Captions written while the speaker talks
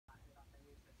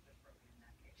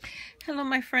Hello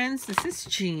my friends, this is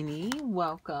Jeannie.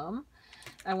 Welcome.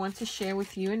 I want to share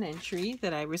with you an entry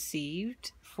that I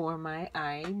received for my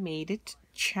I Made It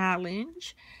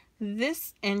challenge.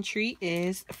 This entry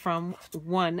is from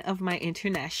one of my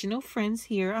international friends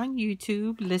here on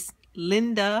YouTube,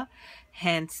 Linda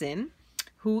Hansen,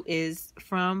 who is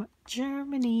from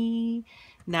Germany.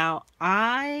 Now,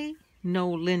 I know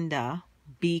Linda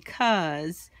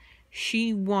because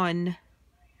she won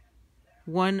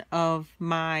one of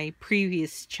my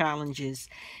previous challenges,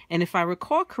 and if I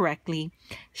recall correctly,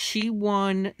 she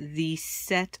won the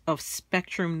set of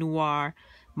Spectrum Noir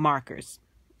markers.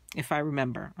 If I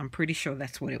remember, I'm pretty sure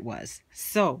that's what it was.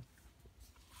 So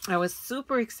I was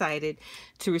super excited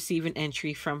to receive an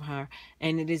entry from her,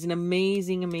 and it is an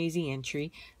amazing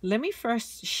entry. Let me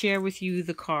first share with you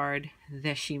the card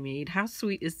that she made. How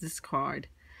sweet is this card?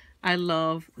 I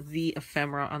love the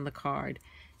ephemera on the card,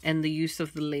 and the use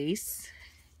of the lace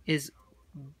is,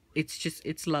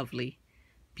 it's lovely,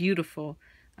 beautiful.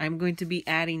 I'm going to be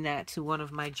adding that to one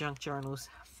of my junk journals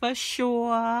for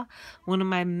sure, one of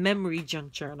my memory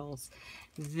junk journals.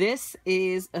 This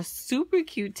is a super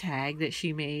cute tag that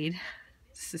she made.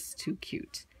 This is too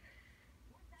cute.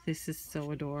 This is so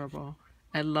adorable.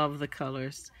 I love the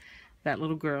colors. That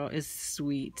little girl is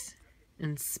sweet.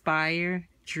 Inspire,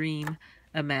 dream,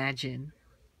 imagine.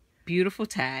 Beautiful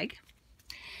tag.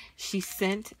 She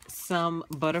sent some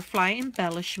butterfly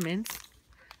embellishments.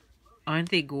 Aren't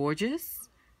they gorgeous?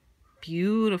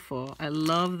 Beautiful. I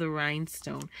love the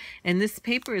rhinestone. And this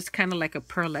paper is kind of like a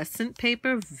pearlescent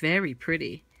paper. Very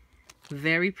pretty.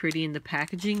 Very pretty. And the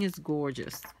packaging is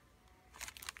gorgeous.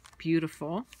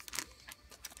 Beautiful.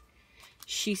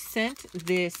 She sent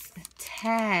this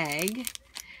tag,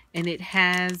 and it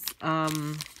has,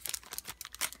 let's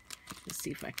see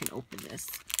if I can open this.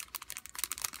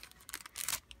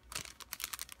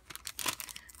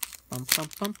 Bum, bum,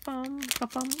 bum, bum, bum,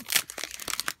 bum.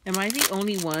 Am I the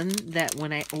only one that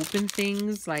when I open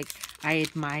things, like, I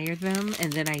admire them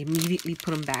and then I immediately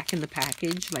put them back in the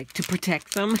package, like, to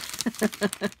protect them?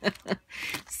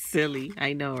 Silly,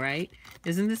 I know, right?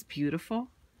 Isn't this beautiful?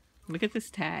 Look at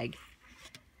this tag.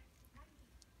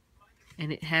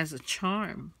 And it has a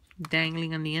charm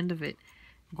dangling on the end of it.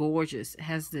 Gorgeous. It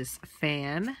has this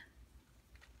fan.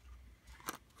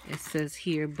 It says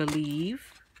here,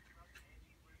 believe.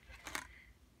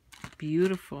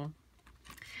 Beautiful.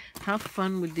 How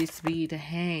fun would this be to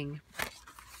hang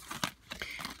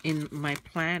in my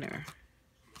planner?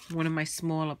 One of my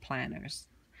smaller planners.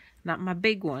 Not my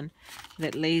big one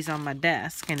that lays on my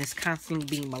desk and is constantly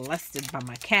being molested by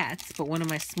my cats, but one of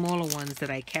my smaller ones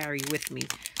that I carry with me.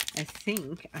 I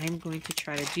think I'm going to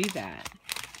try to do that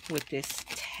with this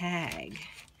tag.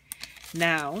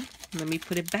 Now, let me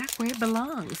put it back where it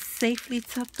belongs, safely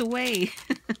tucked away.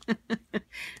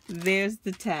 There's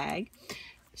the tag.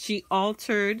 She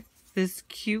altered this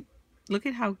cute, look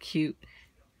at how cute,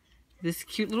 this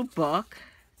cute little book.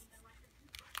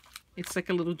 It's like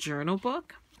a little journal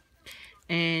book.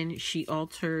 And she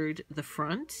altered the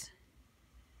front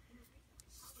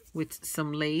with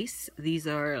some lace. These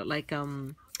are like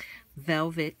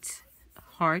velvet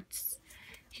hearts.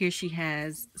 Here she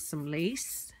has some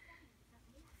lace.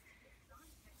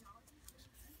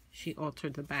 She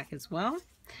altered the back as well.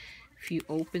 If you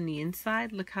open the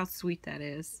inside, look how sweet that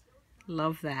is.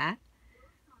 Love that.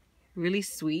 Really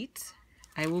sweet.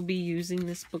 I will be using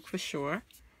this book for sure.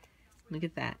 Look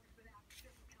at that.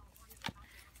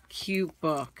 Cute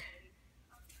book.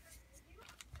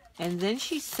 And then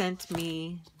she sent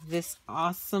me this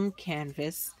awesome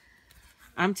canvas.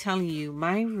 I'm telling you,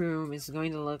 my room is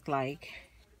going to look like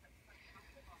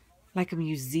a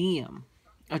museum.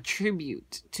 A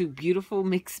tribute to beautiful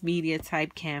mixed media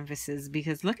type canvases,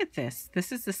 because look at this.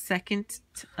 This is the second,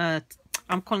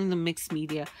 I'm calling them mixed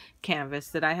media canvas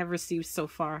that I have received so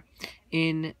far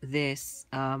in this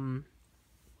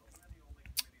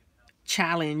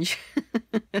challenge.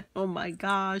 Oh my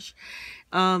gosh.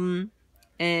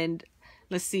 And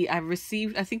let's see, I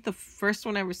think the first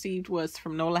one I received was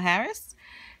from Nola Harris,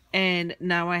 and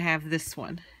now I have this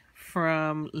one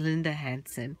from Linda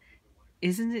Hansen.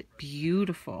 Isn't it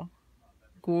beautiful?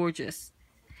 Gorgeous.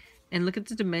 And look at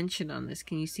the dimension on this.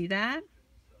 Can you see that?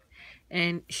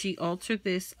 And she altered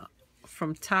this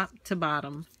from top to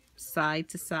bottom, side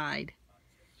to side.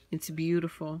 It's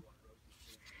beautiful.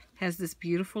 Has this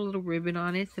beautiful little ribbon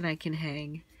on it that I can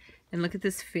hang. And look at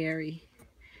this fairy.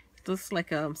 It looks like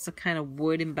some kind of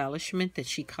wood embellishment that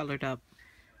she colored up.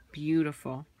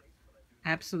 Beautiful.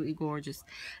 Absolutely gorgeous.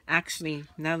 Actually,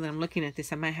 now that I'm looking at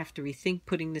this, I might have to rethink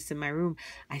putting this in my room.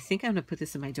 I think I'm going to put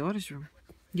this in my daughter's room.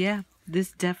 Yeah,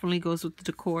 This definitely goes with the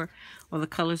decor or the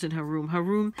colors in her room. Her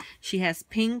room, she has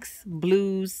pinks,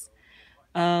 blues,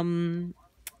 and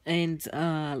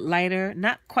lighter,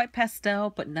 not quite pastel,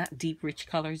 but not deep, rich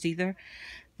colors either.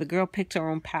 The girl picked her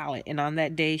own palette, and on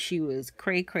that day she was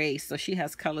cray, so she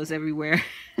has colors everywhere.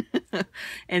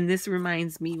 And this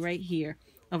reminds me right here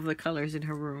of the colors in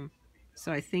her room.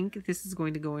 So I think this is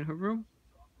going to go in her room.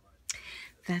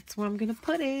 That's where I'm going to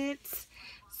put it.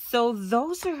 So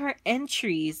those are her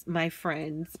entries, my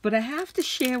friends. But I have to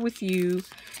share with you,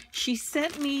 she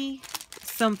sent me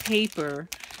some paper.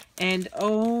 And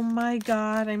oh my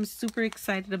God, I'm super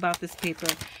excited about this paper.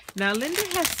 Now, Linda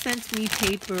has sent me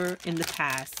paper in the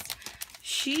past.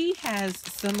 She has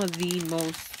some of the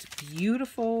most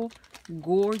beautiful,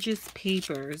 gorgeous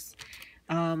papers.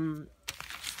 And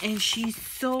she's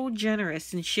so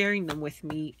generous in sharing them with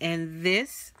me. And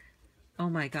this, oh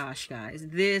my gosh, guys,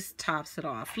 this tops it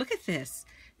off. Look at this.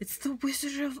 It's the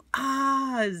Wizard of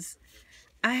Oz.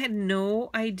 I had no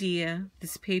idea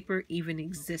this paper even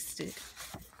existed.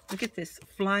 Look at this.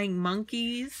 Flying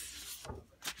monkeys.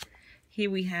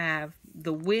 Here we have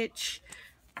the witch.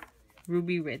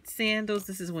 Ruby red sandals.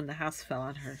 This is when the house fell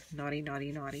on her. Naughty,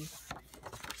 naughty, naughty.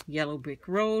 Yellow brick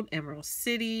road. Emerald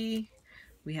City.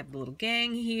 We have the little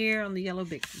gang here on the yellow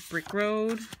brick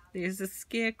road. There's the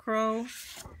scarecrow.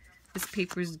 This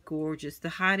paper is gorgeous. The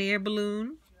hot air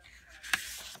balloon.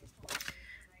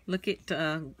 Look at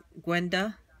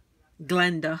Glenda.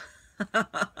 Gwenda.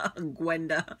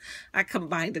 I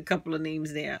combined a couple of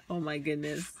names there. Oh my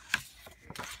goodness.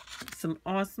 Some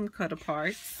awesome cut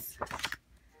aparts.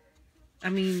 I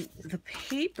mean, the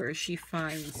paper she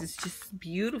finds is just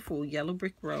beautiful. Yellow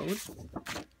brick road.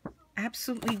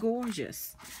 Absolutely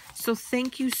gorgeous. So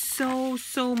thank you so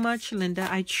much, Linda.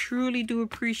 I truly do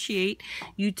appreciate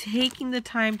you taking the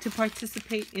time to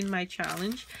participate in my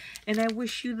challenge, and I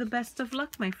wish you the best of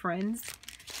luck, my friends.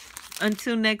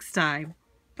 Until next time,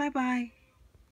 bye bye.